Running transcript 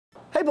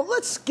Hey, but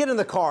let's get in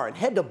the car and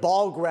head to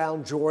Ball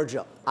Ground,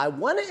 Georgia. I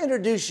want to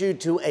introduce you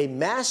to a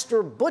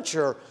master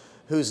butcher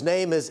whose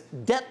name is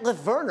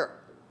Detlef Werner.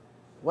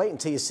 Wait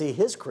until you see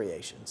his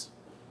creations.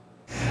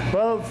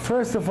 Well,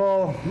 first of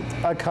all,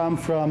 I come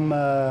from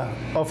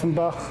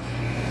Offenbach,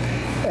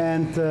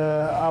 and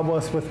I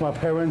was with my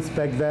parents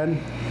back then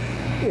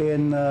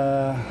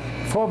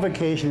for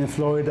vacation in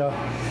Florida.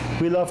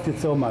 We loved it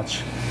so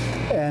much.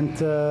 And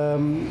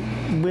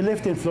we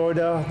lived in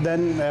Florida.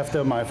 Then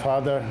after my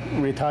father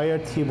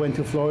retired, he went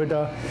to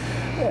Florida.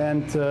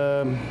 And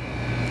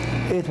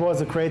it was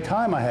a great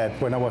time I had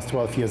when I was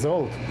 12 years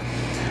old.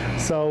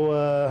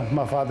 So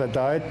my father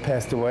died,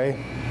 passed away.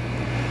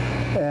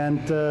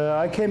 And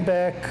I came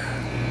back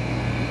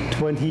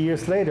 20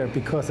 years later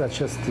because I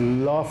just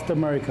loved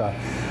America.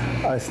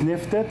 I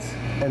sniffed it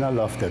and I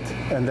loved it.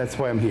 And that's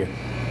why I'm here.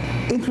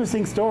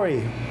 Interesting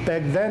story.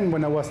 Back then,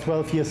 when I was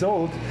 12 years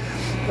old,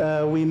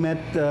 we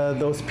met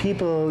those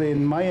people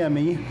in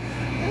Miami,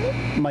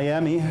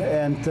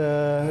 and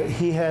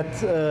he had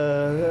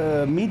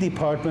a meat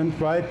department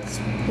right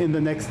in the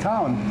next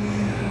town.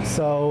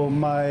 So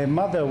my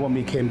mother, when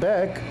we came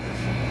back,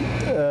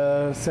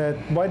 said,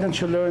 "Why don't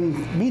you learn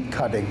meat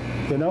cutting,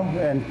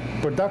 and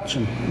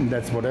production?" And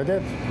that's what I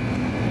did.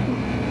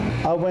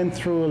 I went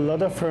through a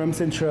lot of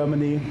firms in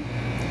Germany,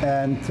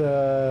 and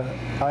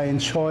I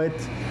enjoyed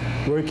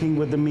working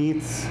with the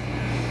meats.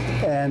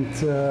 And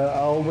I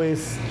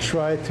always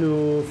try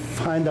to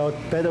find out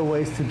better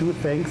ways to do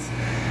things.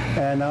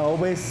 And I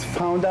always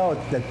found out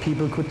that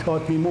people could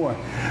taught me more.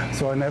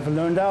 So I never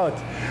learned out.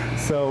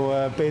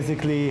 So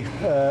basically,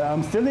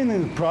 I'm still in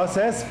the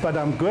process, but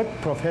I'm good,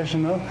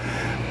 professional.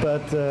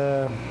 But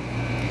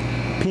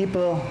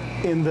people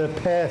in the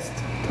past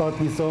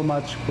taught me so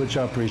much, which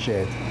I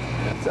appreciate.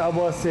 I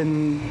was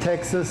in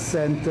Texas,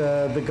 and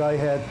the guy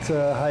had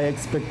high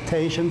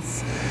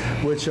expectations,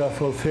 which I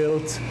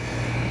fulfilled.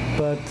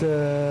 But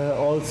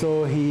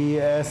also he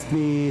asked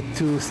me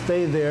to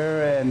stay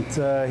there, and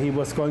he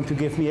was going to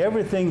give me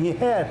everything he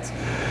had.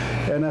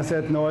 And I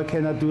said, no, I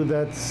cannot do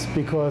that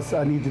because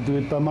I need to do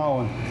it by my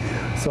own.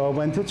 So I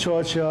went to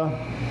Georgia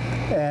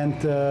and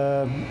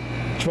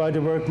tried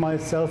to work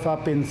myself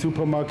up in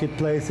supermarket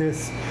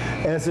places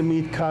as a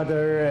meat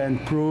cutter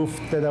and proved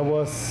that I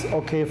was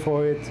okay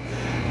for it.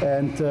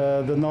 And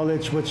the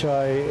knowledge which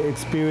I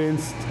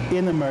experienced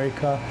in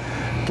America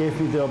gave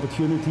me the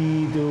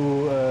opportunity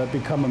to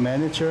become a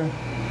manager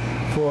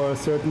for a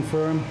certain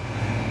firm,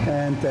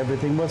 and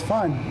everything was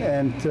fine.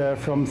 And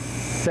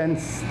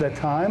since that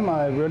time,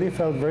 I really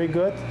felt very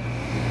good.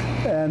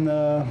 And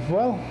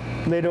well,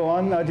 later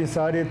on, I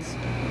decided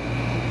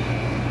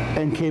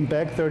and came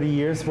back 30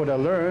 years. What I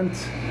learned,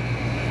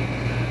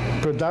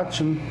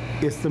 production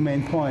is the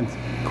main point.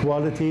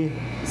 Quality,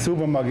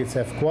 supermarkets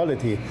have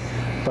quality,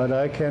 but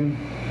I can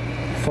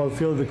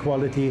fulfill the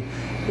quality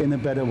in a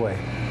better way.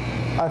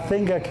 I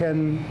think I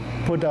can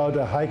put out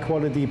a high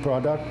quality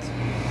product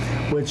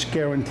which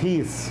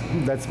guarantees,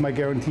 that's my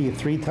guarantee,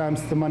 3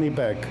 times the money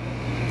back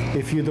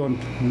if you don't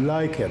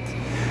like it.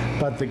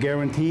 But the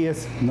guarantee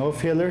is no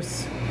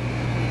fillers,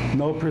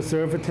 no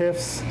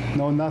preservatives,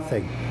 no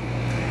nothing.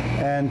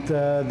 And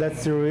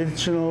that's the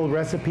original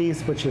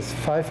recipes, which is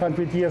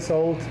 500 years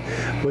old,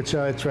 which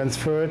I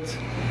transferred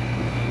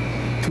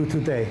to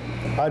today.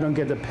 I don't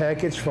get a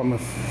package from a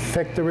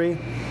factory.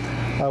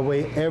 I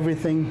weigh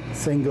everything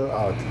single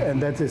out,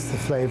 and that is the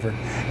flavor.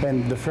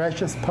 And the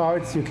freshest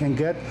parts you can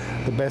get,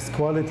 the best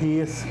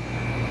qualities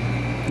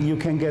you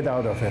can get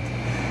out of it.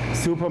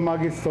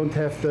 Supermarkets don't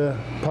have the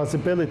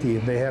possibility.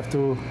 They have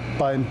to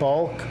buy in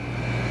bulk,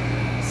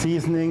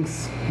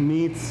 seasonings,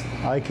 meats.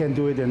 I can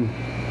do it in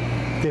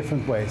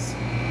different ways.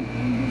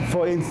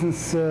 For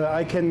instance,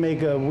 I can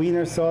make a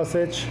wiener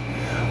sausage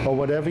or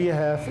whatever you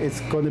have.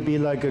 It's going to be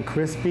like a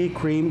Krispy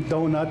Kreme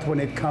donut when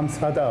it comes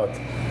hot out.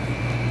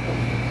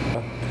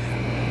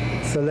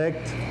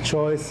 Select,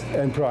 choice,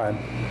 and prime.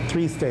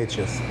 3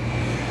 stages.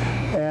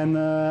 And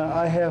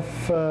I have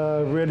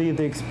really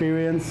the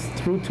experience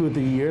through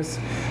the years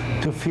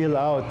to feel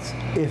out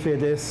if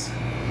it is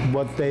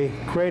what they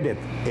created.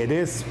 It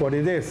is what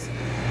it is.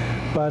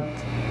 But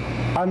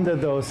under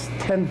those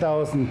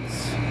 10,000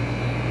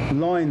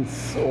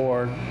 loins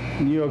or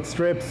New York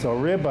strips or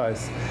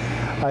ribeyes,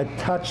 I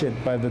touch it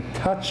by the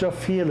touch of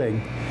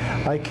feeling.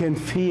 I can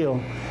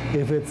feel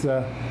if it's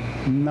a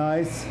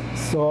nice,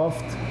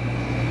 soft,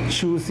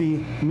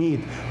 juicy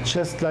meat,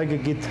 just like a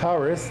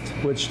guitarist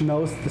which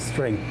knows the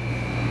string.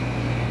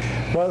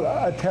 Well,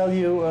 I tell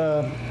you,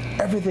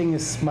 everything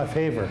is my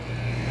favorite.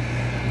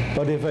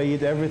 But if I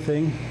eat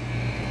everything,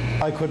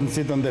 I couldn't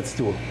sit on that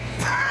stool.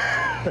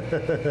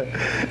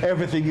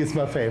 Everything is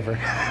my favorite.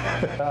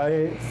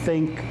 I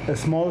think a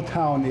small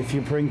town, if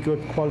you bring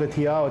good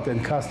quality out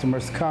and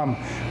customers come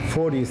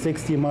 40,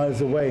 60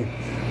 miles away,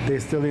 they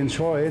still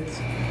enjoy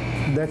it.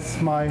 That's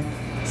my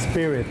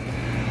spirit.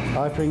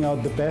 I bring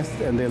out the best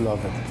and they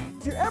love it.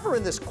 If you're ever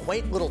in this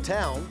quaint little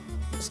town,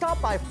 stop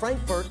by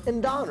Frankfort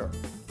and Doner.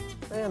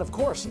 And of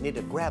course, you need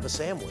to grab a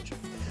sandwich.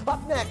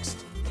 Up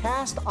next,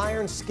 cast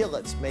iron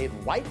skillets made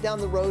right down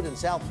the road in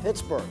South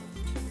Pittsburgh.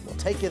 We'll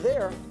take you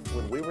there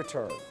when we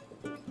return.